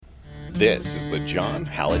This is the John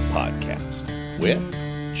Hallett Podcast with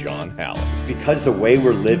John Hallett. Because the way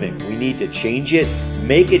we're living, we need to change it,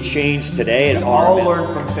 make it change today. And all learn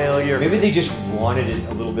from failure. Maybe they just wanted it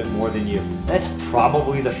a little bit more than you. That's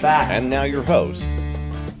probably the fact. And now your host,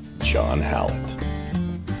 John Hallett.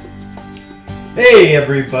 Hey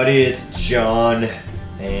everybody, it's John,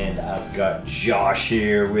 and I've got Josh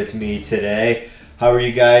here with me today. How are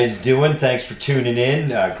you guys doing? Thanks for tuning in.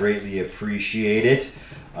 Greatly appreciate it.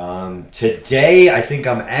 Today, I think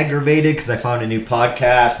I'm aggravated because I found a new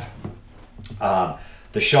podcast,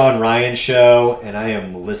 The Sean Ryan Show, and I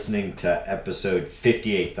am listening to episode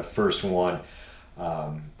 58, the first one.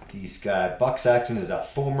 These guys, Buck Saxon is a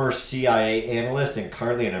former CIA analyst and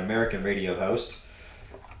currently an American radio host.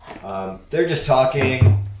 They're just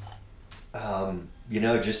talking,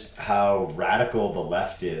 just how radical the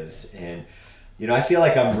left is. And, I feel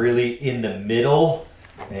like I'm really in the middle.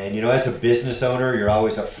 And, as a business owner, you're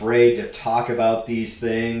always afraid to talk about these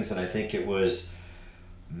things. And I think it was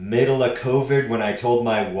middle of COVID when I told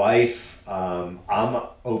my wife I'm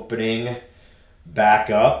opening back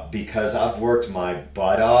up because I've worked my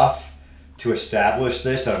butt off to establish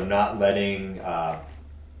this. I'm not letting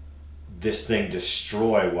this thing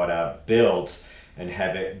destroy what I've built and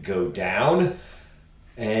have it go down.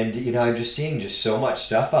 And, I'm just seeing just so much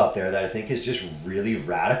stuff out there that I think is just really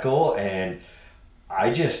radical, and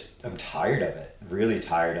I'm tired of it, really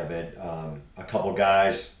tired of it. A couple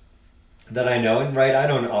guys that I know, and I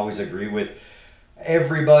don't always agree with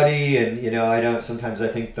everybody, and, sometimes I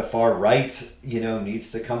think the far right,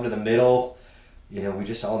 needs to come to the middle. We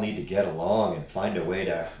just all need to get along and find a way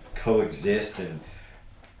to coexist and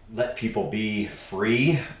let people be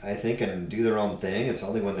free, I think, and do their own thing. It's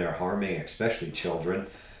only when they're harming, especially children,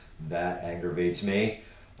 that aggravates me.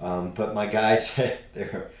 But my guys,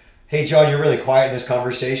 hey, John, you're really quiet in this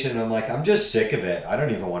conversation. And I'm like, I'm just sick of it. I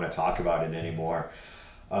don't even want to talk about it anymore.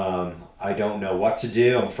 I don't know what to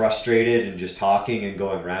do. I'm frustrated and just talking and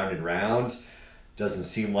going round and round. Doesn't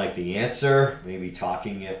seem like the answer. Maybe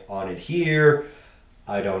talking on it here.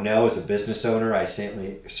 I don't know. As a business owner, I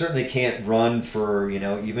certainly can't run for,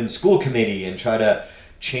 even school committee and try to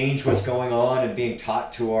change what's going on and being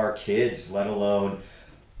taught to our kids, let alone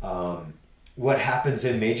what happens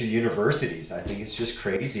in major universities. I think it's just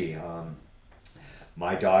crazy.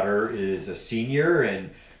 My daughter is a senior and,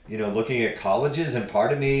 looking at colleges, and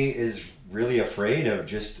part of me is really afraid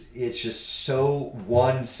of it's just so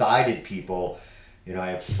one-sided, people. I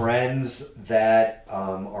have friends that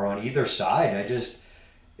are on either side, and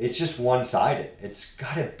it's just one-sided. It's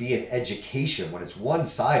got to be an education. When it's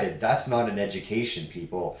one-sided, that's not an education,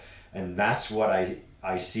 people. And that's what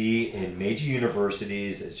I see in major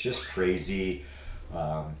universities. It's just crazy.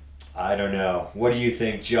 I don't know. What do you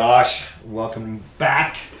think, Josh? Welcome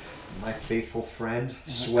back, my faithful friend.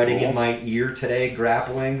 Sweating in my ear today,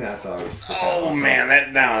 grappling. That's always awesome.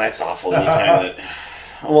 Man, that's awful. Anytime that.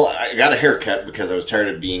 Well, I got a haircut because I was tired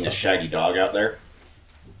of being a shaggy dog out there.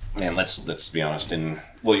 And let's be honest.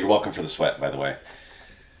 Well, you're welcome for the sweat, by the way.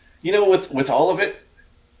 With all of it,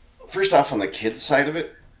 first off, on the kids side of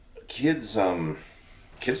it, kids don't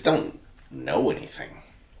know anything,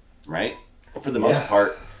 right? For the most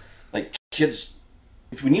part, like kids,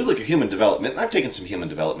 when you look at human development, and I've taken some human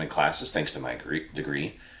development classes thanks to my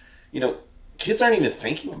degree, kids aren't even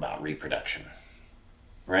thinking about reproduction,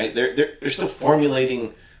 right? They're still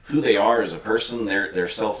formulating who they are as a person, their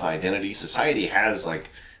self-identity. Society has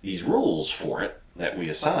these rules for it that we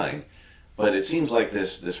assign, but it seems like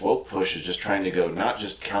this woke push is just trying to go not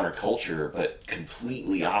just counterculture, but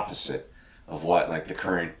completely opposite of what the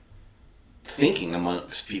current thinking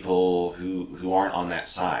amongst people who aren't on that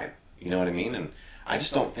side. You know what I mean? And I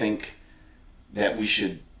just don't think that we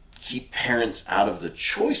should keep parents out of the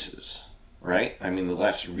choices, right? I mean, the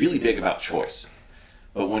left's really big about choice,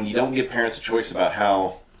 but when you don't give parents a choice about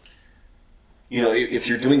how, if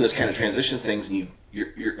you're doing those kind of transitions things and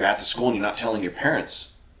you're at the school and you're not telling your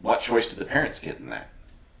parents, what choice do the parents get in that,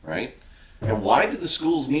 right? And why do the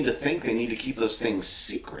schools need to think they need to keep those things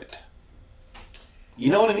secret? You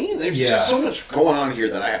know what I mean? There's just so much going on here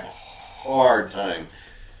that I have a hard time.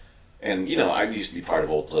 And, I used to be part of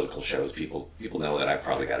old political shows. People know that I've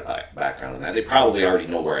probably got a background in that. They probably already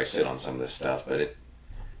know where I sit on some of this stuff, but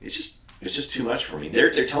it's just too much for me.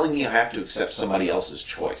 They're telling me I have to accept somebody else's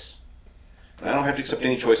choice. And I don't have to accept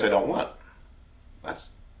any choice I don't want. That's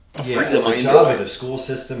a freedom I enjoy. The job of the school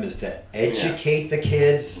system is to educate the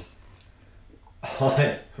kids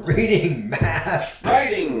on reading, math,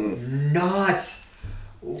 writing, not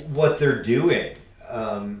what they're doing.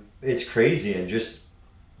 It's crazy, and just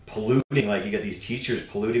polluting. You get these teachers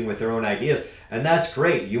polluting with their own ideas, and that's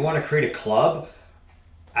great. You want to create a club?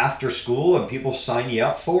 after school and people sign you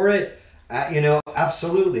up for it, you know,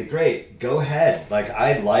 absolutely great. Go ahead. Like,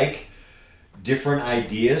 I like different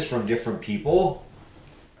ideas from different people.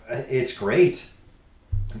 It's great.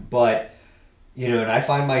 But, you know, and I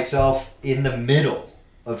find myself in the middle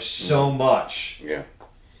of so much. Yeah.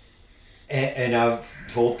 And I've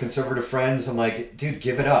told conservative friends, I'm like, dude,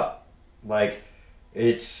 give it up. Like,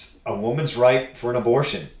 it's a woman's right for an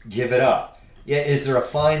abortion. Give it up. Yeah, is there a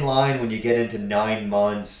fine line when you get into 9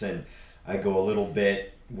 months? And I go a little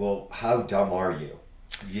bit, well, how dumb are you?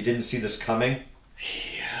 You didn't see this coming?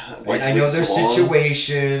 Yeah. And I know there's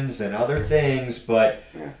situations and other things, but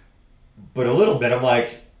a little bit, I'm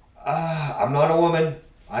like, I'm not a woman.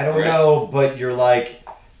 I don't know, but you're like,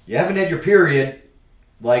 you haven't had your period.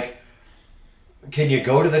 Like, can you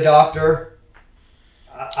go to the doctor?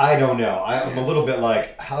 I don't know. I'm a little bit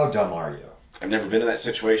like, how dumb are you? I've never been in that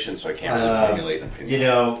situation, so I can't really formulate an opinion. You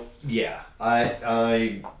know, yeah.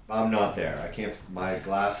 I'm not there. I can't. My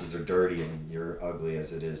glasses are dirty, and you're ugly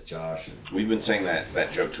as it is, Josh. We've been saying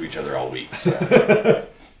that joke to each other all week. So.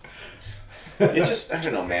 It just, I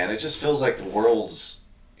don't know, man. It just feels like the world's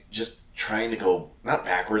just trying to go not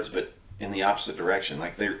backwards, but in the opposite direction.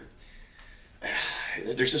 Like there's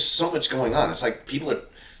just so much going on. It's like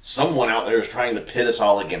someone out there is trying to pit us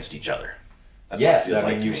all against each other. That's yes, what it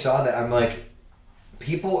feels I mean, you saw that. I'm like,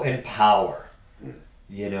 people in power.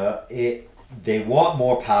 You know, they want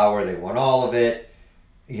more power. They want all of it.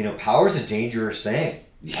 You know, power is a dangerous thing.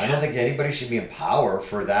 Yeah. I don't think anybody should be in power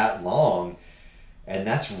for that long. And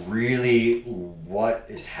that's really what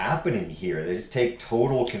is happening here. They take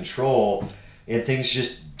total control and things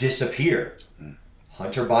just disappear.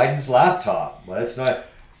 Hunter Biden's laptop. Well, that's not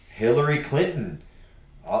Hillary Clinton.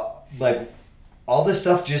 Like, all this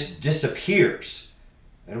stuff just disappears.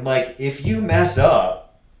 And I'm like, if you mess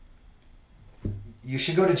up, you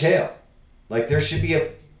should go to jail. Like, there should be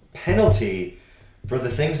a penalty for the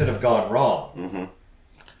things that have gone wrong. Mm-hmm.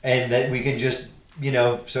 And that we can just, you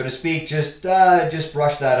know, so to speak, just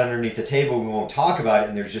brush that underneath the table. We won't talk about it.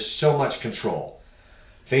 And there's just so much control.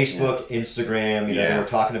 Facebook, Instagram, you know, they were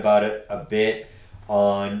talking about it a bit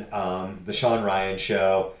on the Sean Ryan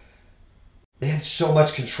show. They have so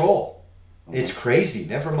much control. It's crazy.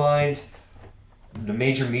 Never mind the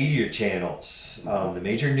major media channels, the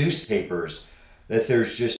major newspapers, that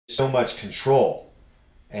there's just so much control.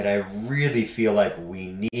 And I really feel like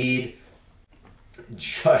we need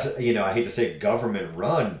just, you know, I hate to say government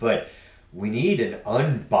run, but we need an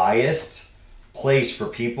unbiased place for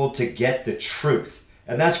people to get the truth.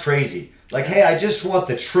 And that's crazy. Like, hey, I just want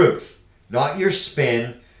the truth, not your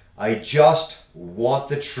spin. I just want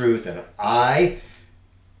the truth, and I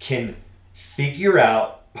can figure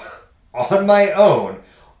out on my own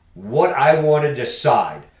what I want to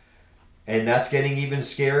decide. And that's getting even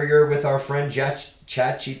scarier with our friend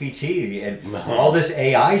ChatGPT and all this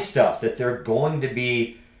AI stuff that they're going to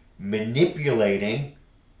be manipulating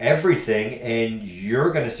everything. And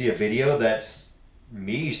you're going to see a video that's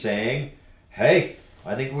me saying, hey,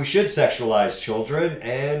 I think we should sexualize children,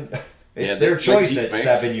 and it's their choice at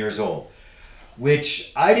 7 years old.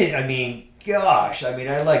 Which I mean,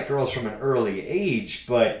 I like girls from an early age,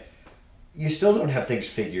 but you still don't have things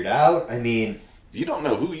figured out. I mean, you don't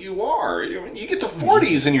know who you are. I mean, you get to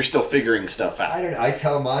 40s and you're still figuring stuff out. I don't know. I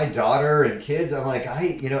tell my daughter and kids, I'm like,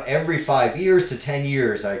 every 5 years to 10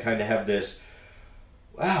 years, I kind of have this,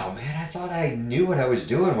 wow, man, I thought I knew what I was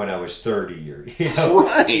doing when I was 30. Or,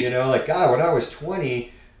 right. Like, God, when I was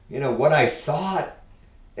 20, what I thought,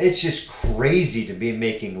 it's just crazy to be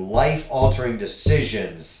making life-altering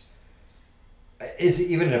decisions. Is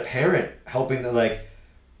even a parent helping them, like,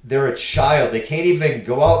 they're a child. They can't even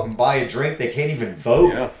go out and buy a drink. They can't even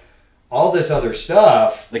vote. Yeah. All this other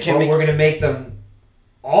stuff. We're going to make them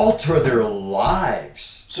alter their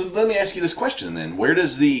lives. So let me ask you this question then. Where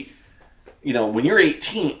does when you're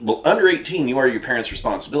 18, under 18, you are your parents'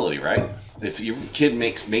 responsibility, right? If your kid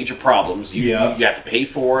makes major problems, you have to pay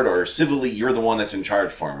for it, or civilly, you're the one that's in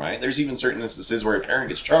charge for them, right? There's even certain instances where a parent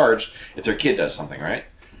gets charged if their kid does something, right?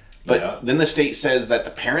 But then the state says that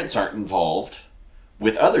the parents aren't involved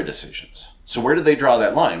with other decisions. So where do they draw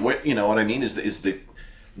that line? You know what I mean?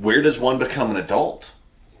 Where does one become an adult,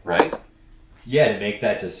 right? Yeah, to make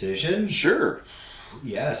that decision? Sure.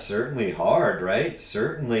 Yeah, certainly hard, right?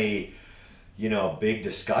 Certainly, a big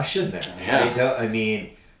discussion there. Yeah.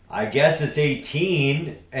 I guess it's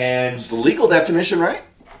 18, and it's the legal definition, right?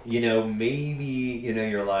 Maybe,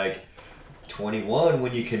 you're like 21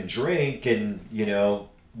 when you can drink, and,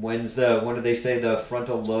 when do they say the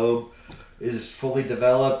frontal lobe is fully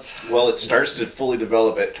developed. Well, it starts to fully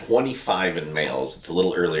develop at 25 in males. It's a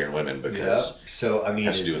little earlier in women because... Yeah. So, I mean,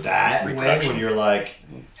 has to do is with that reproduction. when you're like,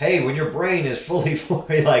 hey, when your brain is fully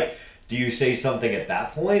formed, like, do you say something at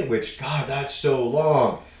that point? Which, God, that's so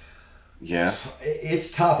long. Yeah.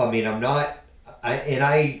 It's tough. I mean, I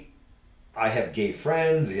have gay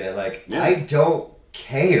friends. Yeah, like, Yeah. I don't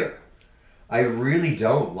care. I really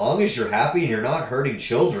don't. Long as you're happy and you're not hurting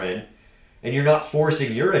children and you're not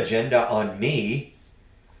forcing your agenda on me.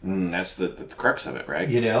 That's the crux of it, right?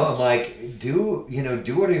 You know, I'm like, do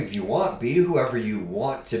whatever you want. Be whoever you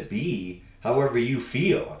want to be, however you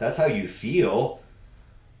feel. If that's how you feel,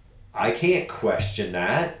 I can't question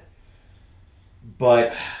that.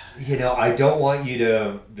 But, you know, I don't want you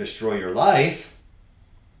to destroy your life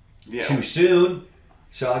too soon.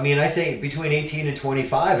 So, I mean, I say between 18 and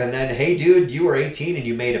 25, and then, hey, dude, you were 18 and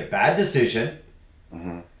you made a bad decision,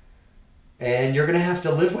 and you're going to have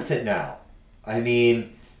to live with it now. I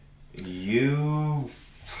mean,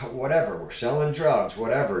 whatever, we're selling drugs,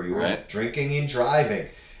 whatever, you were drinking and driving.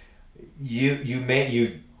 You're going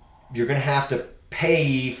to have to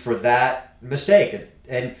pay for that mistake.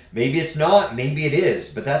 And maybe it's not, maybe it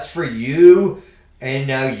is, but that's for you, and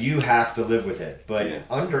now you have to live with it. But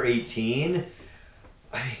under 18...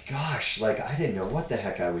 I mean, gosh, like, I didn't know what the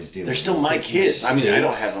heck I was doing. They're still my kids. I mean, I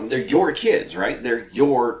don't have them. They're your kids, right? They're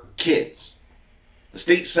your kids. The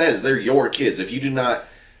state says they're your kids. If you do not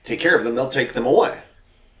take care of them, they'll take them away.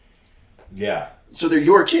 Yeah. So they're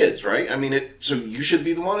your kids, right? I mean, so you should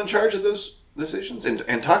be the one in charge of those decisions.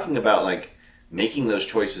 And talking about, like, making those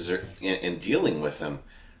choices and dealing with them.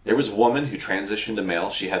 There was a woman who transitioned to male.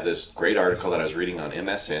 She had this great article that I was reading on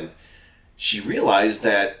MSN. She realized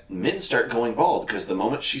that men start going bald because the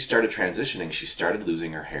moment she started transitioning, she started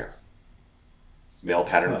losing her hair. Male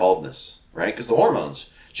pattern baldness, right? Because the hormones,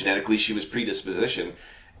 genetically, she was predisposition.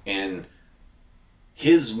 And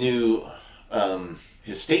his new,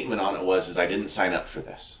 his statement on it was, I didn't sign up for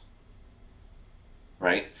this.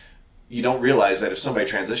 Right? You don't realize that if somebody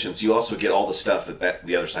transitions, you also get all the stuff that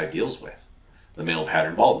the other side deals with. The male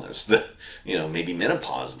pattern baldness, maybe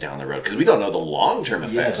menopause down the road, because we don't know the long-term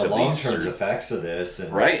effects of these. Yeah, the long-term effects of this.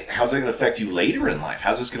 Right. How's that going to affect you later in life?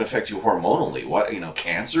 How's this going to affect you hormonally? What,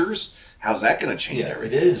 cancers? How's that going to change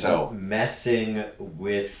everything? It is messing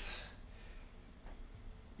with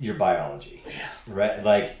your biology. Yeah. Right?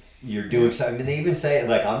 Like, you're doing something. I mean, they even say,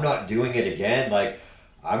 like, I'm not doing it again. Like,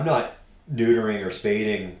 I'm not neutering or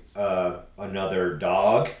spading another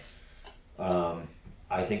dog.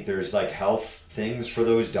 I think there's, like, health things for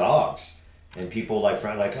those dogs. And people, like,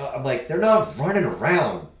 I'm like, they're not running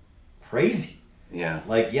around crazy. Yeah.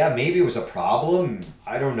 Like, yeah, maybe it was a problem.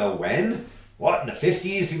 I don't know when. What, in the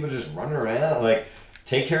 50s? People just running around? Like,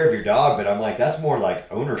 take care of your dog. But I'm like, that's more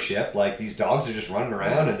like ownership. Like, these dogs are just running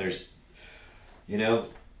around and there's,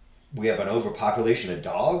 we have an overpopulation of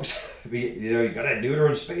dogs. You got to neuter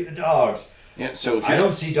and spay the dogs. Yeah, so... I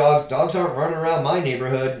don't see dogs aren't running around my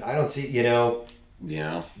neighborhood. I don't see,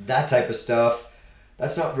 Yeah. that type of stuff.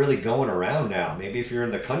 That's not really going around now. Maybe if you're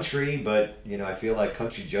in the country, but, I feel like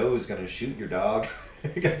Country Joe is going to shoot your dog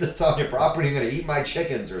because it's on your property and going to eat my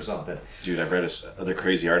chickens or something. Dude, I read this other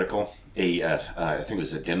crazy article. I think it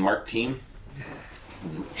was a Denmark team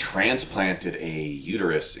transplanted a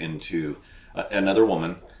uterus into another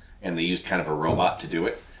woman, and they used kind of a robot to do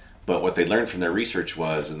it. But what they learned from their research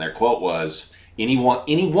was, and their quote was,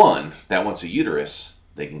 anyone that wants a uterus,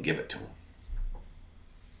 they can give it to them.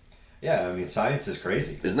 Yeah, I mean, science is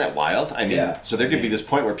crazy. Isn't that wild? I mean, so there could be mean, this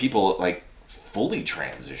point where people, like, fully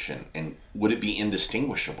transition, and would it be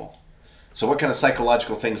indistinguishable? So what kind of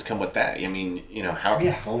psychological things come with that? I mean, how...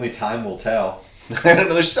 Yeah, only time will tell. I don't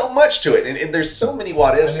know, there's so much to it, and there's so many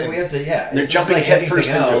what-ifs. I mean, we have to, they're jumping head first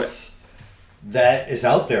into it. That is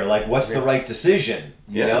out there. Like, what's the right decision?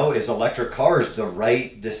 Is electric cars the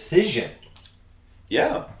right decision?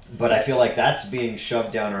 Yeah. But I feel like that's being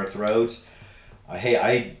shoved down our throats.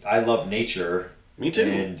 Hey, I love nature. Me too.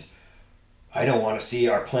 And I don't want to see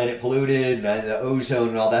our planet polluted and the ozone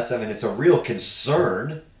and all that stuff. And it's a real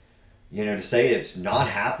concern, to say it's not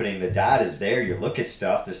happening. The data's there. You look at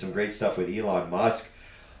stuff. There's some great stuff with Elon Musk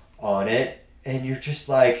on it. And you're just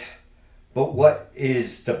like, but what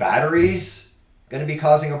is the batteries going to be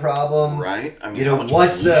causing a problem? Right. I mean,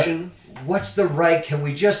 what's the right? Can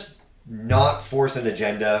we just not force an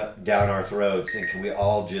agenda down our throats? And can we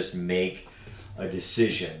all just make a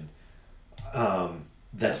decision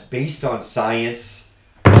that's based on science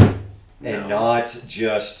and not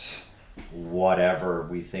just whatever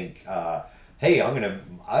we think? Hey,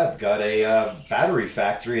 I've got a battery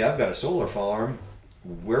factory. I've got a solar farm.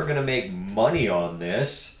 We're going to make money on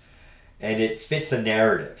this. and it fits a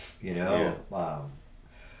narrative, you know.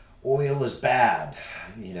 Oil is bad,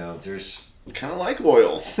 you know. There's kind of like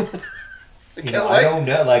oil. I don't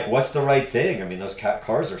know, like, what's the right thing? I mean, those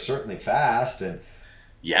cars are certainly fast, and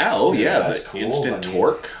that's the cool. instant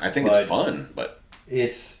torque. I think it's fun, but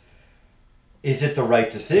is it the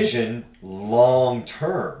right decision long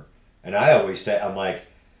term? And I always say, I'm like,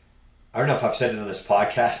 I don't know if I've said it on this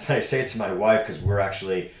podcast, but I say it to my wife because we're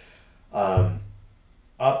actually cleaning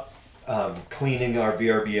our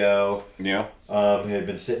VRBO. Yeah. It had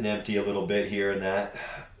been sitting empty a little bit here and that.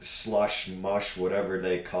 Slush, mush, whatever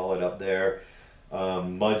they call it up there.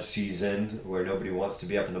 Mud season where nobody wants to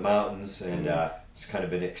be up in the mountains, and it's kind of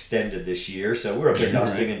been extended this year. So we're up there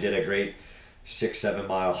dusting and did a great 6-7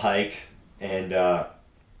 mile hike, and I'm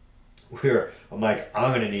like,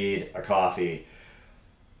 I'm gonna need a coffee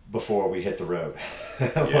before we hit the road.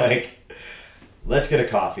 Like, let's get a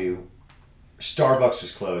coffee. Starbucks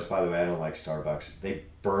was closed, by the way. I don't like Starbucks. They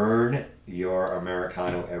burn your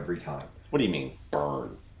Americano every time. What do you mean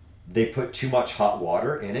burn? They put too much hot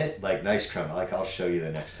water in it, like nice crema. Like, I'll show you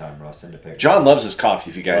the next time, or I'll send a picture. John loves his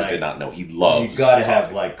coffee, if you guys did not know. He loves You've got to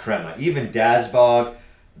have, like, crema. Even Dasbog,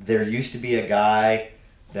 there used to be a guy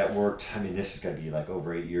that worked, I mean, this is going to be like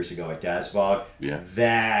over 8 years ago at Dasbog. Yeah.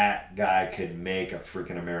 That guy could make a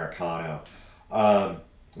freaking Americano. But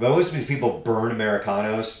most of these people burn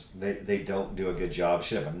Americanos. They don't do a good job.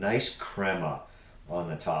 Should have a nice crema on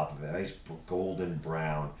the top of it. Nice golden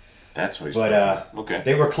brown. That's what he's okay.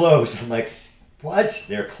 They were closed. I'm like, what?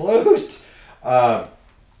 They're closed?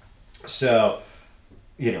 So,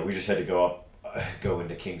 you know, we just had to go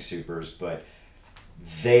into King Soopers, but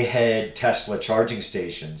they had Tesla charging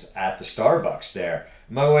stations at the Starbucks there.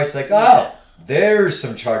 My wife's like, oh, there's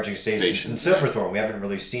some charging stations in Silverthorne. We haven't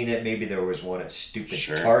really seen it. Maybe there was one at stupid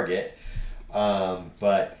Target.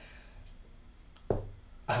 But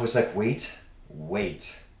I was like, wait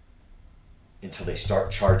until they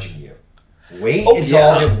start charging you. Wait,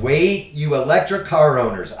 you electric car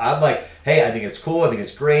owners. I'm like, hey, I think it's cool. I think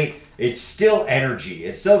it's great. It's still energy.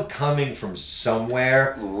 It's still coming from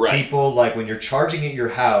somewhere. Right. People, like, when you're charging at your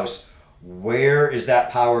house, where is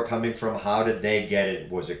that power coming from? How did they get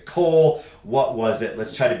it? Was it coal? What was it?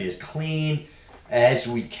 Let's try to be as clean as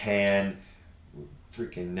we can.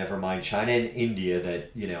 Freaking never mind China and India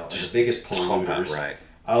that, you know, are the biggest polluters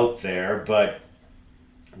out there. But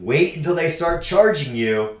wait until they start charging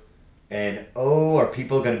you, and are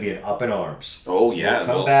people going to be in up in arms? Oh, yeah.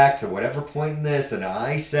 We'll come back to whatever point in this, and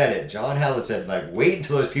I said it. John Hallett said, like, wait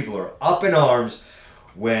until those people are up in arms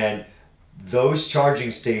when those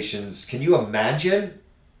charging stations, can you imagine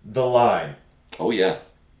the line? Oh, yeah.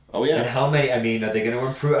 And how many, I mean, are they going to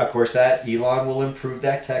improve? Of course, that Elon will improve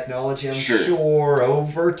that technology, I'm sure,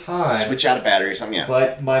 over time. Switch out a battery or something, yeah.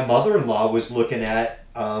 But my mother-in-law was looking at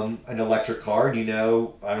an electric car, and, you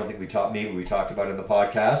know, I don't think maybe we talked about it in the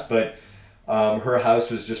podcast, but her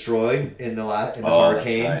house was destroyed in the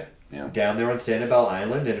hurricane down there on Sanibel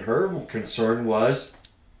Island, and her concern was,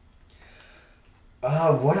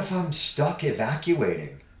 what if I'm stuck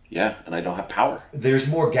evacuating? Yeah, and I don't have power. There's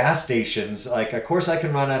more gas stations. Like, of course I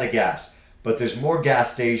can run out of gas, but there's more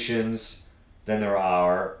gas stations than there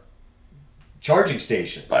are charging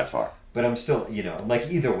stations. By far. But I'm still, you know, I'm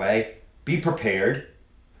like, either way, be prepared.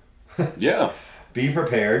 Yeah. Be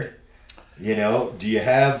prepared. You know, do you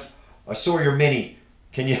have a Sawyer Mini?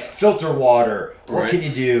 Can you filter water? What can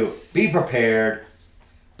you do? Be prepared.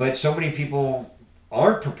 But so many people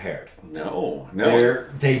aren't prepared. No.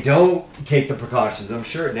 They don't take the precautions. I'm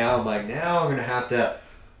sure now I'm going to have to,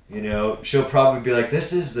 you know, she'll probably be like,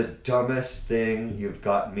 this is the dumbest thing you've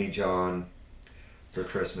gotten me, John, for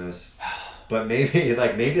Christmas. But maybe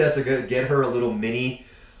that's get her a little mini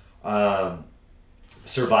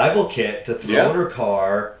survival kit to throw in her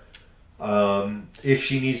car if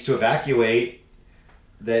she needs to evacuate,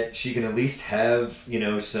 that she can at least have, you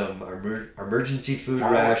know, some emergency food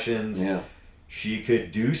rations. Yeah. She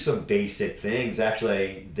could do some basic things.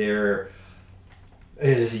 Actually, there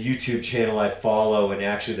is a YouTube channel I follow, and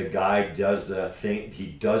actually the guy does the thing. He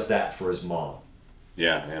does that for his mom.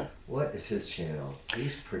 Yeah. What is his channel?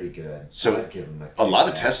 He's pretty good. So I'd give him a lot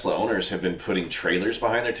of Tesla owners have been putting trailers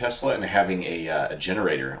behind their Tesla and having a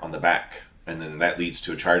generator on the back. And then that leads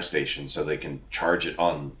to a charge station, so they can charge it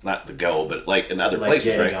on, not the go, but like in other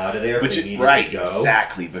places, getting out of there. But to go.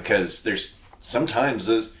 Exactly, because there's sometimes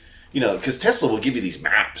you know, because Tesla will give you these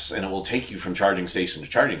maps, and it will take you from charging station to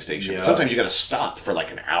charging station. Yeah. Sometimes you got to stop for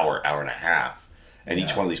like an hour and a half in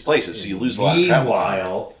each one of these places, so you lose a lot of travel time.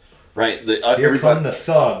 Meanwhile, right? Here come the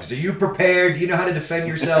thugs. Are you prepared? Do you know how to defend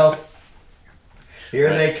yourself?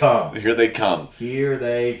 Here they come. Here they come. Here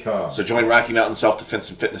they come. So join Rocky Mountain Self-Defense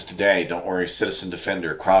and Fitness today. Don't worry, Citizen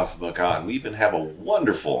Defender, Krav Maga, and we even have a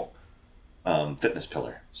wonderful fitness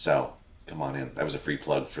pillar. So come on in. That was a free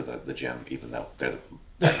plug for the gym, even though they're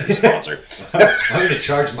the sponsor. I'm going to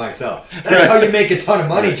charge myself. That's how you make a ton of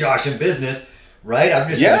money, Josh, in business, right? I'm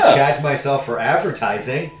just going to charge myself for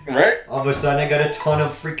advertising. Right. All of a sudden, I got a ton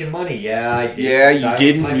of freaking money. Yeah, I did. Yeah, you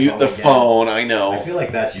didn't mute the phone. I know. I feel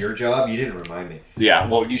like that's your job. You didn't remind me. Yeah,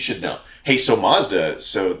 well, you should know. Hey, so Mazda,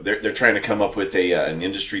 they're trying to come up with an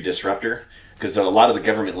industry disruptor because a lot of the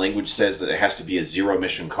government language says that it has to be a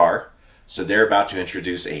zero-emission car. So they're about to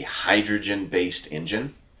introduce a hydrogen-based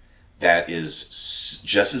engine that is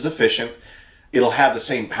just as efficient. It'll have the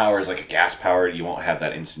same power as like a gas powered. You won't have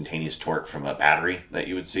that instantaneous torque from a battery that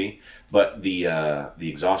you would see. But the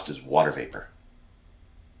exhaust is water vapor.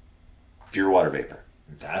 Pure water vapor.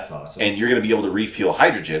 That's awesome. And you're going to be able to refuel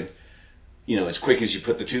hydrogen. You know, as quick as you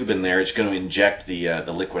put the tube in there, it's going to inject the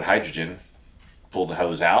liquid hydrogen, pull the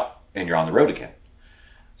hose out, and you're on the road again.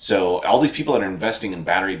 So all these people that are investing in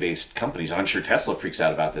battery-based companies, I'm sure Tesla freaks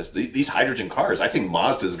out about this. These hydrogen cars, I think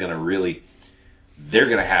Mazda is going to really, they're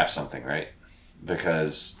going to have something, right?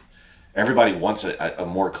 Because everybody wants a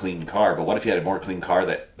more clean car. But what if you had a more clean car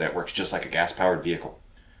that works just like a gas-powered vehicle?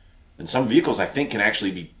 And some vehicles, I think, can actually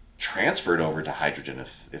be transferred over to hydrogen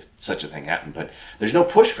if such a thing happened. But there's no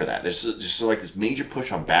push for that. There's just like this major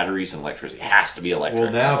push on batteries and electricity. It has to be electric.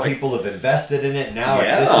 Well, now people have invested in it. Now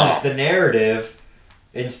this is the narrative.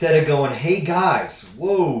 Instead of going, hey guys,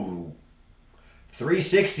 whoa,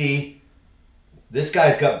 360, this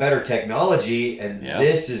guy's got better technology and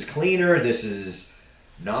this is cleaner, this is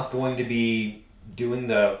not going to be doing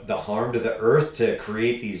the harm to the earth to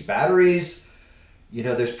create these batteries. You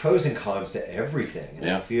know, there's pros and cons to everything. And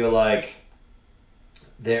I feel like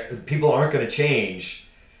people aren't going to change,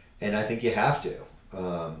 and I think you have to.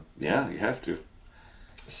 Yeah, you have to.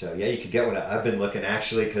 So, yeah, you could get one. I've been looking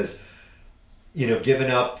actually because... You know, giving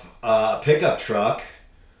up a pickup truck.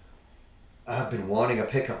 I've been wanting a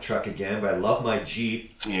pickup truck again, but I love my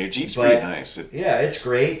Jeep. Yeah, your Jeep's pretty nice. It's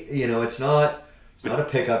great. You know, it's not a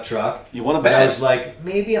pickup truck. You want a bed. bed. I was like,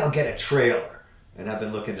 maybe I'll get a trailer. And I've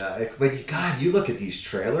been looking at it. But God, you look at these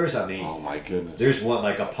trailers. I mean, oh my goodness. There's one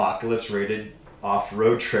like apocalypse rated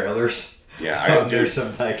off-road trailers. Yeah, there's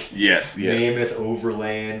some like Mammoth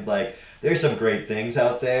Overland. Like there's some great things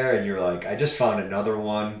out there, and you're like, I just found another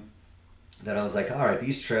one. That I was like, all right,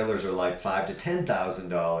 these trailers are like $5,000 to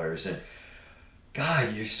 $10,000, and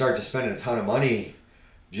God, you start to spend a ton of money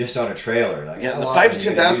just on a trailer. Like, the $5,000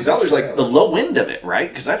 to $10,000, like the low end of it, right?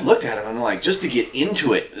 Because I've looked at it, and I'm like, just to get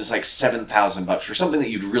into it is like $7,000 for something that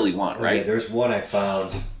you'd really want, right? Yeah, there's one I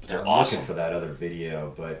found. They're I'm awesome. looking for that other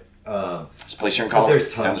video, but this place here in Colorado,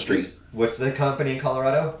 there's tons down the street. What's the company in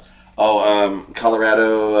Colorado? Oh,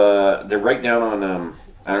 Colorado. They're right down on.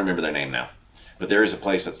 I don't remember their name now, but there is a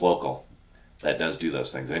place that's local that does do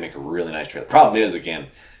those things. They make a really nice trailer. Problem is, again,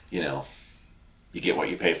 you know, you get what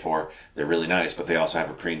you pay for. They're really nice, but they also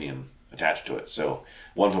have a premium attached to it. So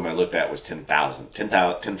one of them I looked at was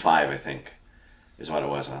 $10,500, I think, is what it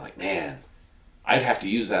was. And I'm like, man, I'd have to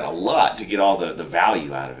use that a lot to get all the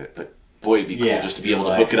value out of it. But boy, it'd be cool just to be able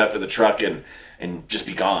to hook it up to the truck and just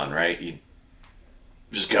be gone, right? You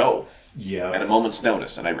just go. Yeah. At a moment's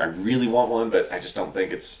notice. And I really want one, but I just don't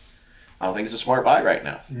think it's a smart buy right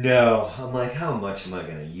now. No. I'm like, how much am I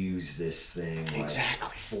going to use this thing? Exactly.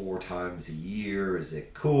 Like 4 times a year? Is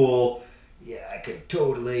it cool? Yeah, I could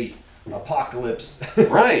totally apocalypse.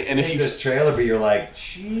 Right. And if you this trailer, but you're like,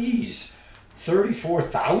 geez,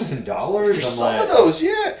 $34,000 for some of those,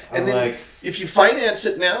 yeah. And then like, if you finance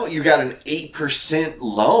it now, you got an 8%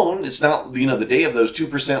 loan. It's not, the day of those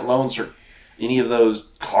 2% loans or any of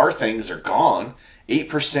those car things are gone.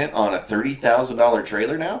 8% on a $30,000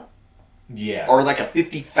 trailer now. Yeah. Or like a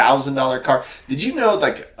 $50,000 car. Did you know,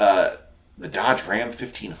 like, the Dodge Ram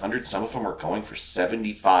 1500, some of them are going for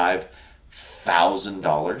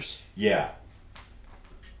 $75,000? Yeah.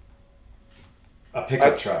 A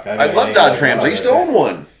pickup truck. I love Dodge Rams. I used to own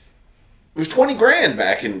one. It was $20,000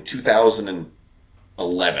 back in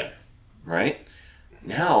 2011, right?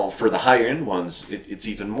 Now, for the higher end ones, it's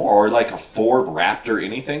even more. Or like a Ford Raptor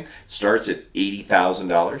anything starts at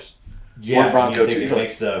 $80,000. Yeah, Ford Bronco it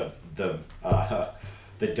makes the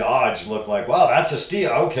Dodge look like, wow, that's a steal.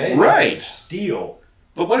 Okay, right, that's a steal.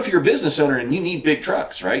 But what if you're a business owner and you need big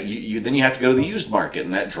trucks, right? Then you have to go to the used market,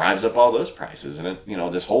 and that drives up all those prices. And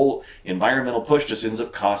this whole environmental push just ends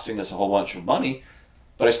up costing us a whole bunch of money.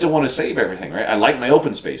 But I still want to save everything, right? I like my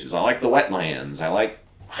open spaces. I like the wetlands. I like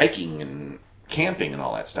hiking and camping and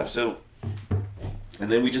all that stuff. So,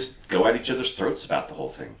 and then we just go at each other's throats about the whole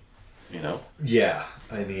thing. you know? Yeah,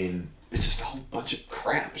 I mean... It's just a whole bunch of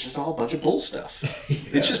crap. It's just a whole bunch of bull stuff. Yeah.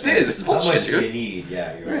 It just is. It's bullshit, How much dude. do you need?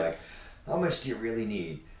 Yeah, you're like, how much do you really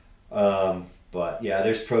need? But yeah,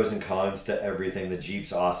 there's pros and cons to everything. The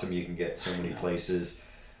Jeep's awesome. You can get so many places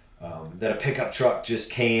that a pickup truck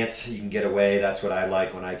just can't. You can get away. That's what I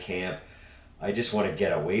like when I camp. I just want to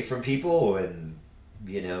get away from people and,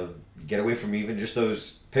 you know, get away from even just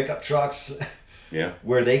those pickup trucks. Yeah.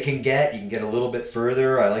 Where they can get, you can get a little bit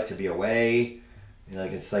further. I like to be away. You know,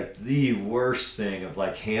 like it's like the worst thing of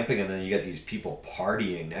like camping, and then you get these people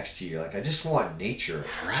partying next to you. Like, I just want nature.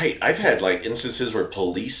 Right. I've had like instances where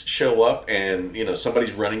police show up and, you know,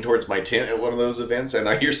 somebody's running towards my tent at one of those events, and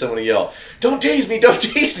I hear someone yell, "Don't tase me, don't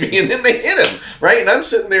tase me," and then they hit him, right? And I'm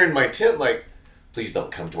sitting there in my tent like, please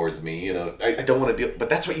don't come towards me, you know. I don't want to deal, but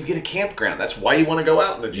that's what you get at campground. That's why you want to go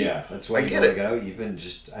out in the Jeep. Yeah, that's why you want to go.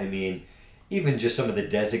 Even just some of the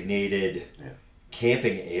designated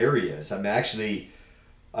camping areas. I'm actually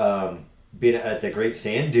been at the Great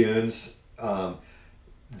Sand Dunes.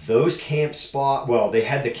 Those camp spot. Well, they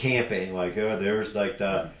had the camping like there's like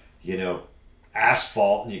the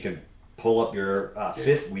asphalt, and you can pull up your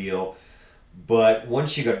fifth wheel. But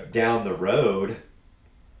once you go down the road,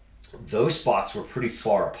 those spots were pretty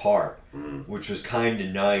far apart, which was kind of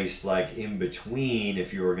nice. Like in between,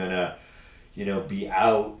 if you were gonna, be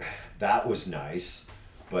out, that was nice.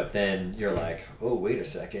 But then you're like, oh, wait a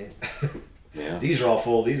second. Yeah. These are all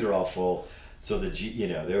full. These are all full. So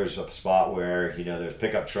there was a spot where, there's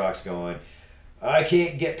pickup trucks going, I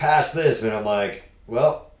can't get past this. And I'm like,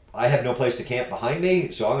 well, I have no place to camp behind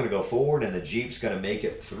me, so I'm going to go forward, and the Jeep's going to make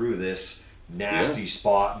it through this nasty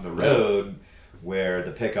spot in the road where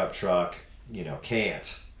the pickup truck,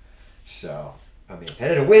 can't. So, I mean, if it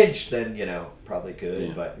had a winch, then, probably could.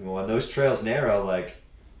 Yeah. But when those trails narrow, like,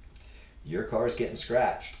 your car's getting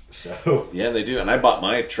scratched. So yeah, they do. And I bought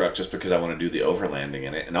my truck just because I want to do the overlanding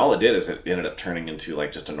in it. And all it did is it ended up turning into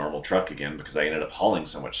like just a normal truck again because I ended up hauling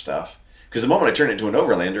so much stuff. Because the moment I turn it into an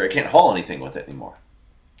overlander, I can't haul anything with it anymore.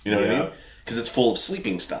 You know what I mean? Because it's full of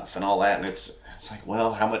sleeping stuff and all that. And it's like,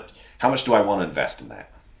 well, how much do I want to invest in that?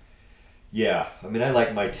 Yeah, I mean, I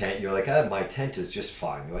like my tent. You're like, my tent is just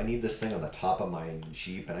fine. Do I need this thing on the top of my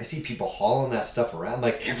Jeep? And I see people hauling that stuff around. I'm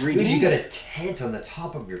like, every day. You got a tent on the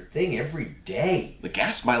top of your thing every day. The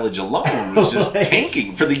gas mileage alone was just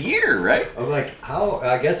tanking for the year, right? I'm like, how?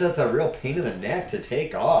 I guess that's a real pain in the neck to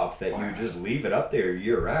take off, that you just leave it up there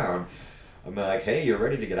year round. I'm like, hey, you're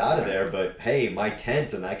ready to get out of there, but hey, my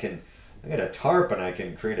tent, and I got a tarp, and I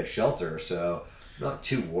can create a shelter, so not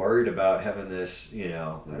too worried about having this, I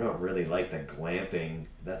don't really like the glamping.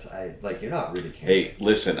 You're not really camping. Hey,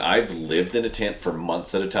 listen, I've lived in a tent for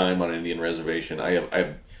months at a time on an Indian reservation.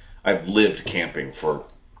 I've lived camping for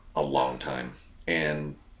a long time.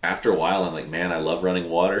 And after a while, I'm like, man, I love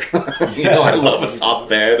running water. I love a soft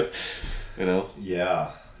bed,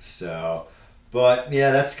 Yeah, so, but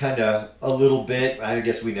yeah, that's kind of a little bit, I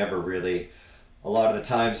guess we never really, a lot of the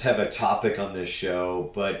times have a topic on this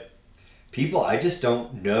show, but people, I just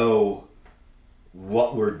don't know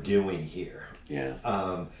what we're doing here.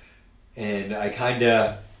 Yeah. And I kind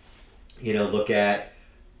of, look at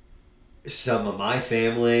some of my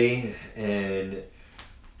family, and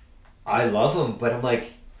I love them, but I'm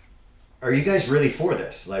like, are you guys really for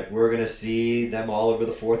this? Like, we're going to see them all over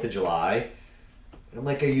the 4th of July. And I'm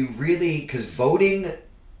like, are you really, because voting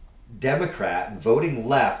Democrat and voting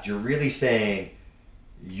left, you're really saying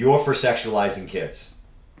you're for sexualizing kids.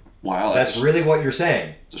 Wow, that's really what you're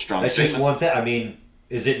saying. It's a strong That's statement. just one thing. I mean,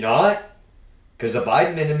 is it not? Because the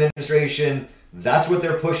Biden administration, that's what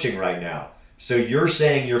they're pushing right now. So you're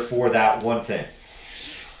saying you're for that one thing.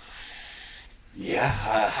 Yeah.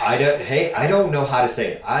 I don't know how to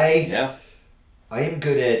say it. I am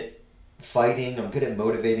good at fighting. I'm good at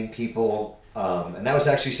motivating people. And that was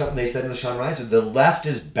actually something they said in the Sean Ryan. So the left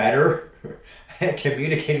is better at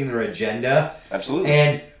communicating their agenda.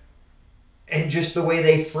 Absolutely. And just the way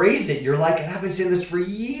they phrase it, you're like, and I've been saying this for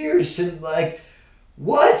years, and like,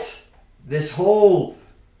 what? This whole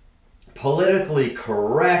politically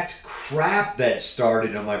correct crap that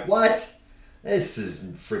started, I'm like, what? This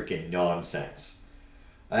is freaking nonsense.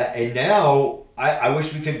 And now, I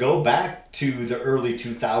wish we could go back to the early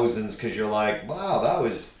 2000s, because you're like, wow, that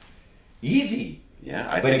was easy.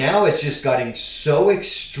 Yeah, But now it's just getting so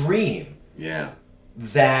extreme. Yeah.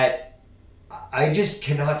 That I just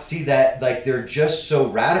cannot see that, like, they're just so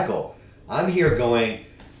radical. I'm here going,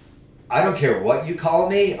 I don't care what you call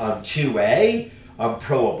me. I'm 2A. I'm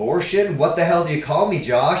pro-abortion. What the hell do you call me,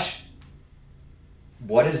 Josh?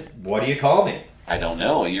 What do you call me? I don't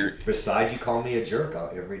know. Besides, you call me a jerk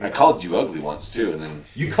every day. I called you ugly once, too, and then...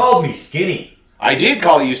 You called me skinny. I did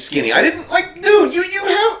call you skinny. I didn't dude.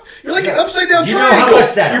 You're like an upside down You know triangle. how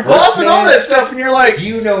much that you're hurts, buffing man? all that stuff, and you're like, Do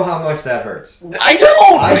you know how much that hurts? I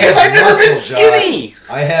don't because have I've never been muscle, skinny. Josh.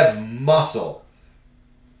 I have muscle.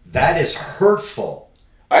 That is hurtful.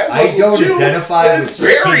 I don't too, identify but with it's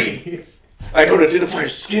very. skinny. I don't identify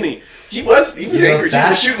as skinny. He was angry. We were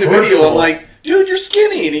that's shooting a video. hurtful. I'm like, dude, you're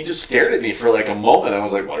skinny, and he just stared at me for like a moment. I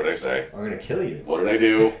was like, what did I say? I'm gonna kill you. What did I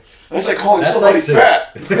do? That's like calling That's somebody like the-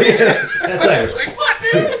 fat. That's I was like, what,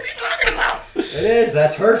 dude? What are you talking about? It is.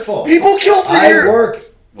 That's hurtful. People kill for your...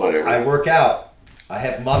 Whatever. I work out. I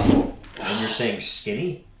have muscle. And you're saying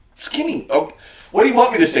skinny? Skinny. Oh, what do you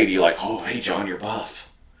want me to say to you? Like, oh, hey, John, you're buff.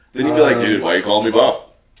 Then you'd be like, dude, why you calling me buff?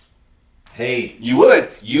 Hey. You would.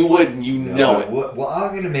 You know it. Well,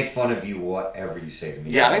 I'm going to make fun of you whatever you say to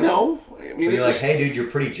me. Yeah, I know. I mean, you're like, hey, dude, you're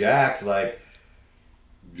pretty jacked. Like,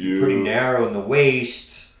 you're pretty narrow in the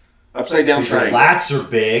waist. Upside down Your triangle. lats are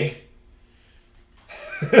big.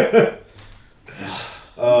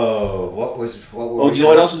 Oh, what were Oh, you know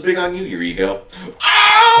what else is big on you? Your ego.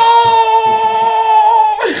 Oh!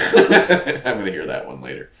 I'm going to hear that one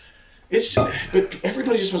later. But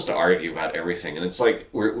everybody just wants to argue about everything, and it's like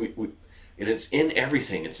and it's in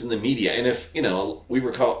everything. It's in the media, and if a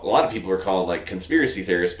lot of people were called like conspiracy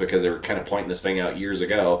theorists because they were kind of pointing this thing out years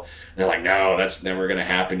ago. And they're like, no, that's never going to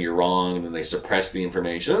happen. You're wrong, and then they suppress the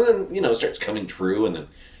information, and then it starts coming true, and then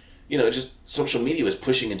just social media was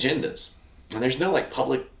pushing agendas, and there's no like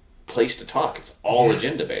public place to talk. It's all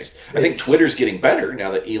agenda based. I think Twitter's getting better now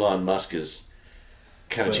that Elon Musk is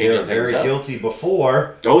kind of changing things up. They were very guilty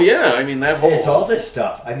before. Oh yeah, I mean that whole. It's all this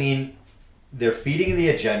stuff. I mean, they're feeding the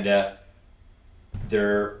agenda.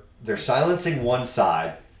 They're silencing one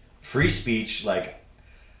side. Free speech, like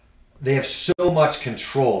they have so much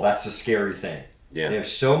control. That's the scary thing. Yeah. They have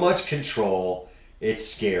so much control. It's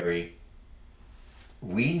scary.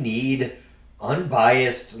 We need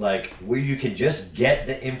unbiased, like where you can just get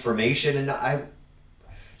the information. And I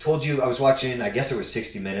told you I was watching, I guess it was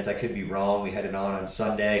 60 Minutes. I could be wrong. We had it on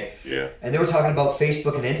Sunday. Yeah. And they were talking about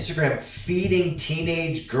Facebook and Instagram feeding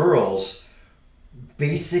teenage girls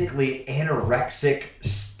basically anorexic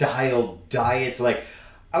style diets. Like,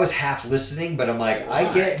 I was half listening, but I'm like,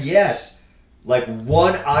 I get, yes, like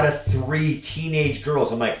 1 out of 3 teenage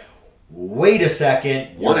girls. I'm like, wait a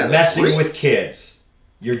second, you're messing with kids.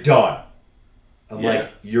 You're done. I'm like,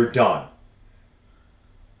 you're done.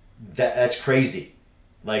 That's crazy.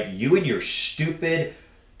 Like, you and your stupid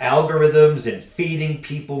algorithms and feeding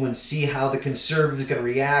people and see how the conservatives going to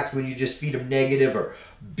react when you just feed them negative or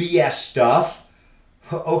BS stuff.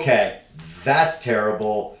 Okay, that's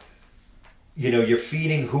terrible. You're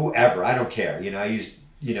feeding whoever. I don't care.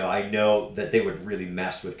 I know that they would really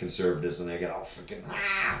mess with conservatives and they get all freaking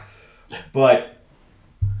But,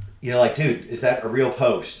 like, dude, is that a real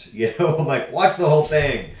post? I'm like, watch the whole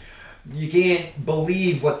thing. You can't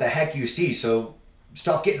believe what the heck you see, so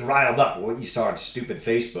stop getting riled up with what you saw on stupid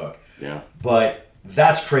Facebook. Yeah. But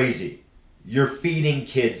that's crazy. You're feeding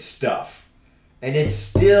kids stuff. And it's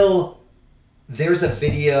still... There's a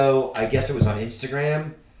video, I guess it was on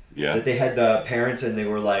Instagram, that they had the parents and they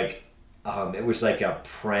were like, it was like a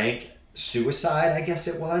prank suicide, I guess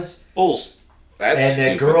it was. Bullsh. That's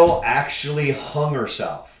and the girl actually hung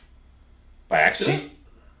herself. By accident?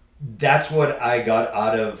 That's what I got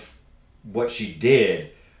out of what she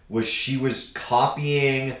did, was she was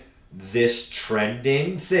copying this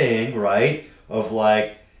trending thing, right? Of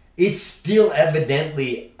like, it's still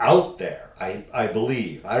evidently out there. I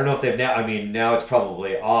believe. I don't know if they've now... I mean, now it's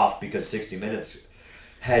probably off because 60 Minutes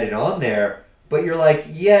had it on there. But you're like,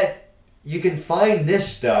 yet you can find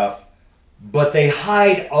this stuff, but they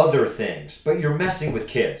hide other things. But you're messing with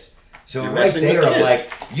kids. So right there, I'm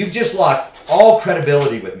like, you've just lost all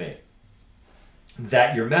credibility with me.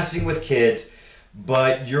 That you're messing with kids,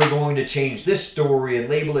 but you're going to change this story and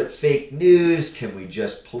label it fake news. Can we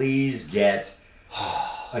just please get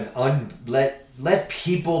let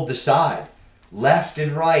people decide, left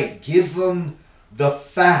and right. Give them the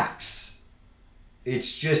facts.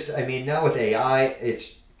 It's just, I mean, now with AI,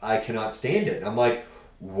 I cannot stand it. I'm like,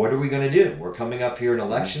 what are we going to do? We're coming up here in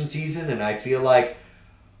election season, and I feel like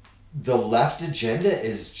the left agenda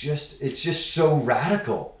is just, it's just so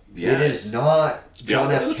radical. Yeah, it is not John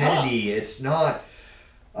F. Kennedy. It's not.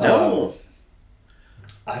 No.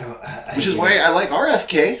 Which is why I like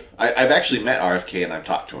RFK. I've actually met RFK and I've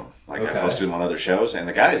talked to him. Like, I've hosted him on other shows, and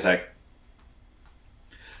the guy is like,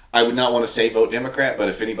 I would not want to say vote Democrat, but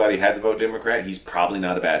if anybody had to vote Democrat, he's probably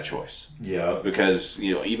not a bad choice. Yeah. Because,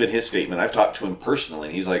 even his statement, I've talked to him personally,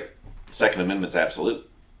 and he's like, Second Amendment's absolute.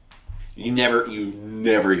 You never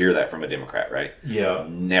hear that from a Democrat, right? Yeah.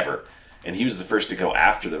 Never. And he was the first to go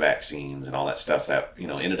after the vaccines and all that stuff that,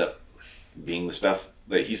 ended up being the stuff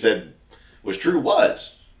that he said was true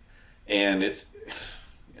was. And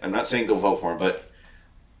I'm not saying go vote for him, but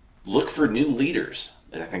look for new leaders,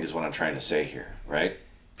 I think is what I'm trying to say here, right?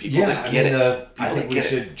 People that get it. I think we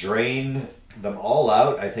should drain them all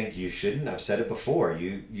out. I think you shouldn't. I've said it before.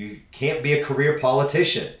 You can't be a career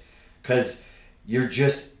politician because you're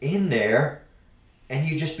just in there and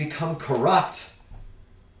you just become corrupt.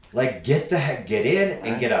 Like, get in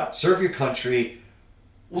and get out. Serve your country.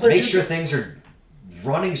 Make sure things are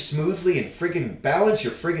running smoothly and friggin' balance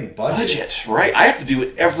your friggin' budget. Right? I have to do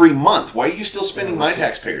it every month. Why are you still spending my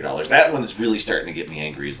taxpayer dollars? That one's really starting to get me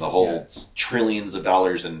angry, is the whole trillions of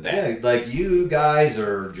dollars in debt. Yeah, like, you guys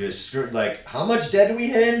are just, like, how much debt are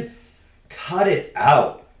we in? Cut it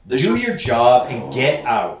out. Do your job and get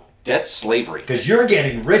out. Debt's slavery. Because you're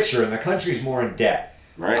getting richer and the country's more in debt.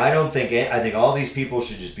 Right. I think all these people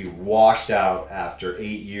should just be washed out after 8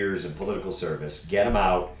 years in political service. Get them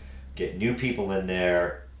out. Get new people in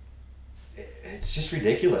there. It's just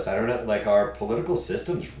ridiculous. I don't know. Like, our political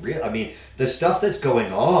system's real. I mean, the stuff that's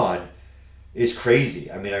going on is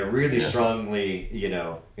crazy. I mean, I really strongly,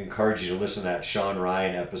 encourage you to listen to that Sean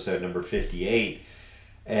Ryan episode number 58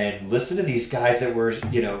 and listen to these guys that were,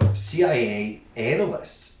 CIA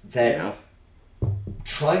analysts that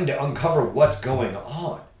trying to uncover what's going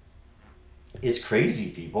on. Is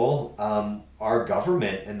crazy, people. Our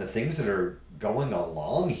government and the things that are going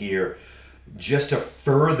along here just to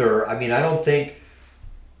further, I mean, I don't think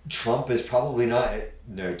Trump is probably not,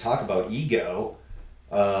 talk about ego.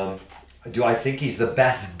 Do I think he's the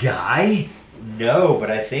best guy? No,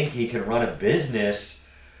 but I think he can run a business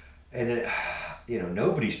and,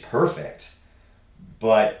 nobody's perfect.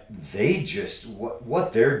 But they just,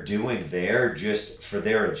 what they're doing there just for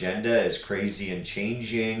their agenda is crazy and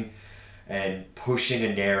changing and pushing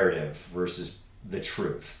a narrative versus the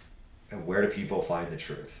truth. And where do people find the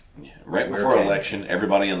truth? Yeah. Right before election,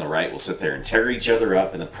 everybody on the right will sit there and tear each other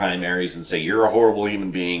up in the primaries and say, you're a horrible human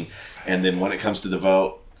being. And then when it comes to the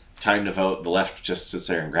vote, time to vote, the left just sits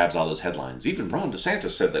there and grabs all those headlines. Even Ron DeSantis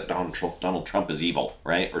said that Donald Trump is evil,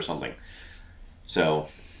 right? Or something. So...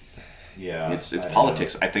 yeah, it's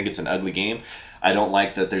politics. I think it's an ugly game. I don't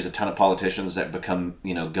like that there's a ton of politicians that become,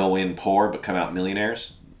 go in poor but come out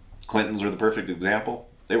millionaires. Clintons were the perfect example.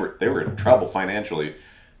 They were in trouble financially,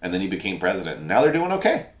 and then he became president, and now they're doing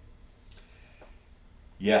okay.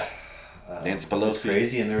 Yeah, Nancy Pelosi, it's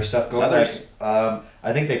crazy, and there's stuff going on.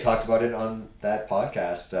 I think they talked about it on that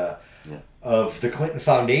podcast of the Clinton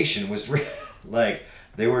Foundation was like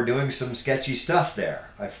they were doing some sketchy stuff there.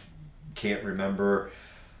 I can't remember.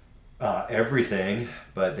 Everything,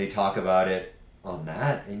 but they talk about it on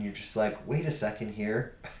that, and you're just like, wait a second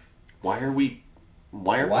here. Why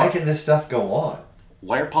can this stuff go on?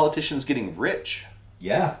 Why are politicians getting rich?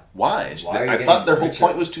 Yeah. Why? I thought their whole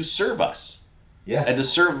point was to serve us. Yeah. And to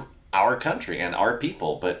serve our country and our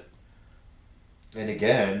people, but... And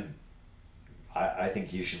again, I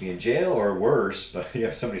think you should be in jail or worse,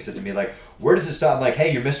 but somebody said to me, like, where does it stop? I'm like,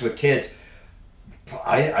 hey, you're messing with kids.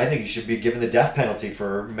 I think you should be given the death penalty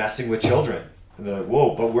for messing with children. And they're like,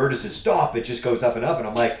 whoa, but where does it stop? It just goes up and up. And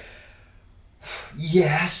I'm like,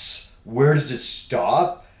 yes, where does it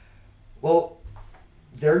stop? Well,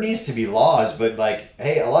 there needs to be laws, but like,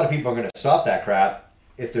 hey, a lot of people are going to stop that crap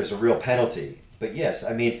if there's a real penalty. But yes,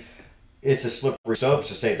 I mean, it's a slippery slope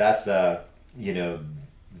to say that's the,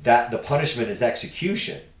 that the punishment is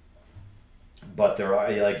execution. But there are,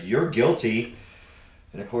 like, you're guilty.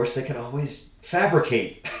 And of course, they can always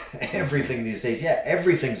fabricate everything these days. Yeah,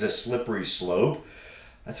 everything's a slippery slope.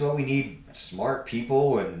 That's why we need smart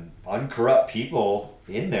people and uncorrupt people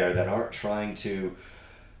in there that aren't trying to,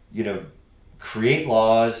 create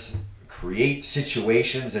laws, create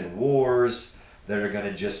situations and wars that are going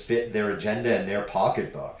to just fit their agenda and their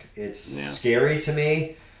pocketbook. It's scary to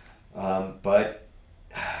me, but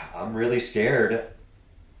I'm really scared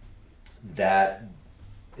that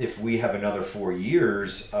if we have another 4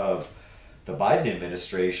 years of the Biden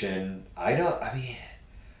administration,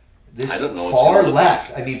 this far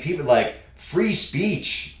left. I mean, people like free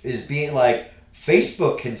speech is being like,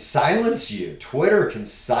 Facebook can silence you, Twitter can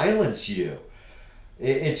silence you.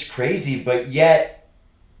 It's crazy, but yet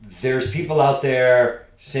there's people out there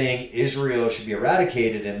saying Israel should be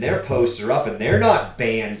eradicated, and their posts are up, and they're not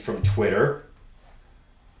banned from Twitter.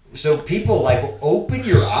 So people like open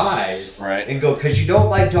your eyes and go, because you don't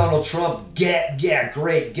like Donald Trump,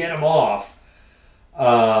 great, get him off.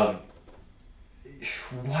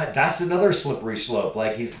 What? That's another slippery slope.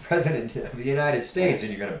 Like, he's the president of the United States,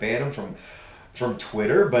 and you're going to ban him from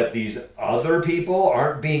Twitter, but these other people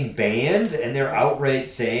aren't being banned, and they're outright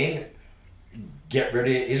saying get rid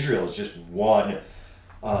of Israel is just one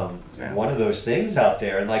of those things out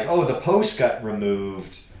there. And like, oh, the post got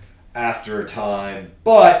removed after a time,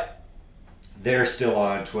 but they're still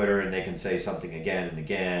on Twitter and they can say something again and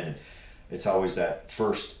again. And it's always that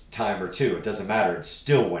first time or two. It doesn't matter. It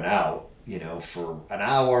still went out, for an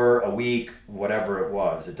hour, a week, whatever it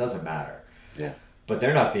was. It doesn't matter. Yeah. But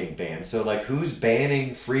they're not being banned. So, like, who's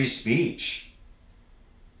banning free speech?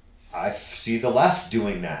 I see the left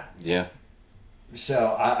doing that. Yeah.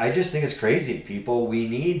 So I just think it's crazy. People, we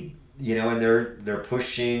need, and they're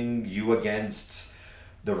pushing you against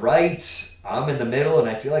the right. I'm in the middle, and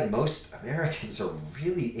I feel like most Americans are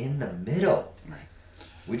really in the middle. Right.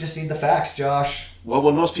 We just need the facts, Josh. Well,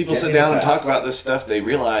 when most people sit down and talk about this stuff, they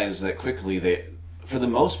realize that quickly for the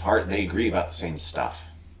most part, they agree about the same stuff.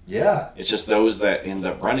 Yeah. It's just those that end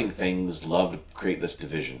up running things love to create this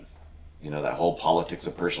division. That whole politics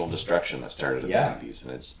of personal destruction that started in the 90s,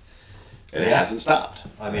 and it hasn't stopped.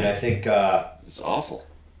 I mean, I think it's awful.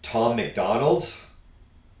 Tom McDonald,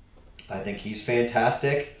 I think he's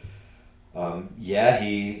fantastic.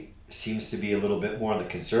 He seems to be a little bit more on the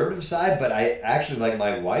conservative side, but I actually, like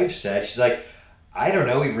my wife said, she's like, I don't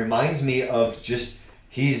know, he reminds me of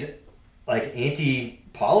he's like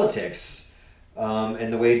anti-politics,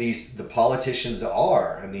 and the way the politicians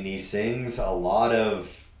are. I mean, he sings a lot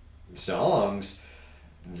of songs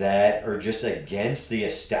that are just against the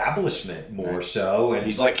establishment more so, and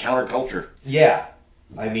he's like counterculture. Yeah,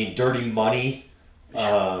 I mean, Dirty Money.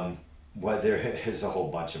 There is a whole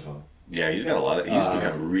bunch of them. Yeah, he's got a lot of. He's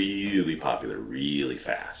become really popular really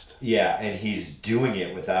fast. Yeah, and he's doing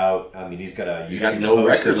it without. I mean, he's got a. He's got no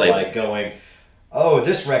record label. Like going, oh,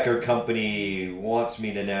 this record company wants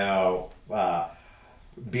me to now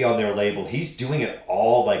be on their label. He's doing it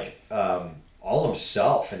all all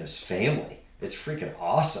himself and his family. It's freaking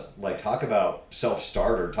awesome. Like, talk about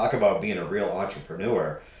self-starter. Talk about being a real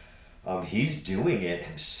entrepreneur. He's doing it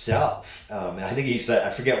himself. I think he said,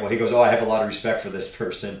 I forget what he goes, oh, I have a lot of respect for this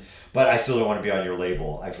person, but I still don't want to be on your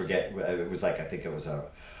label. I forget. It was like, I think it was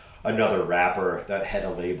another rapper that had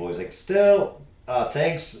a label. He's like, still,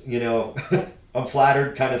 thanks, I'm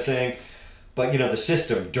flattered kind of thing. But, the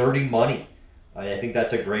system, Dirty Money. I think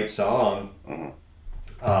that's a great song.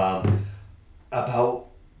 About,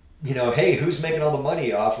 hey, who's making all the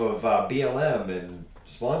money off of BLM and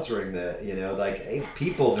sponsoring hey,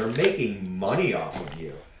 people, they're making money off of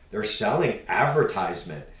you. They're selling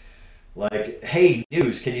advertisement. Like, hey,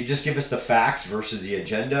 news, can you just give us the facts versus the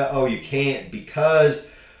agenda? Oh, you can't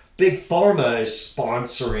because Big Pharma is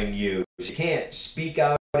sponsoring you. You can't speak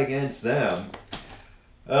out against them.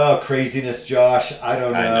 Oh, craziness, Josh. I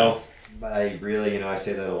don't know. I really, I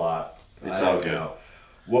say that a lot. It's all good. Know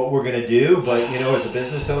what we're gonna do, but as a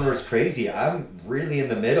business owner, it's crazy. I'm really in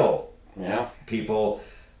the middle. Yeah, people.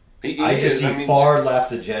 I just see far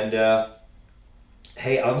left agenda.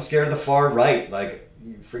 Hey, I'm scared of the far right, like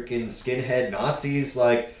you freaking skinhead Nazis.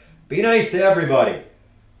 Like, be nice to everybody.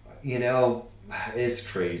 It's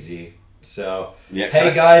crazy. So,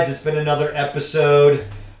 hey guys, it's been another episode.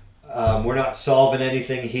 We're not solving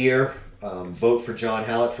anything here. Vote for John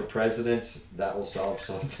Hallett for president. That will solve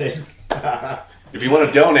something. If you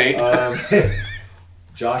want to donate.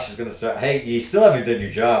 Josh is going to start. Hey, you still haven't done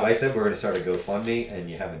your job. I said we're going to start a GoFundMe, and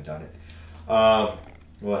you haven't done it.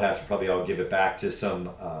 We'll have to probably all give it back to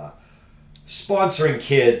some sponsoring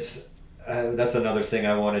kids. That's another thing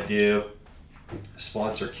I want to do.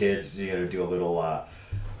 Sponsor kids. You got to do a little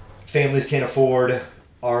families can't afford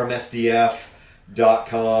rmsdf.com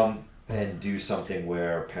and do something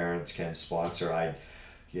where parents can sponsor. I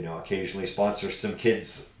occasionally sponsor some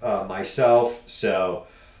kids myself, so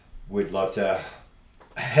we'd love to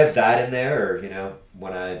have that in there, or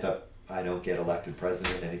when I don't get elected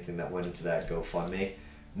president, anything that went into that GoFundMe,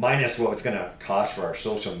 minus what it's gonna cost for our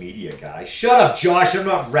social media guy. Shut up, Josh! I'm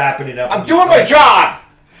not wrapping it up. I'm doing my job.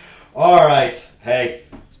 All right, hey,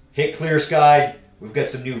 hit Clear Sky. We've got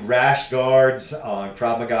some new rash guards on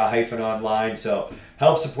Krav Maga-online, so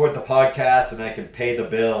help support the podcast, and I can pay the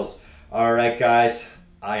bills. All right, guys.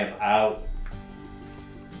 I am out.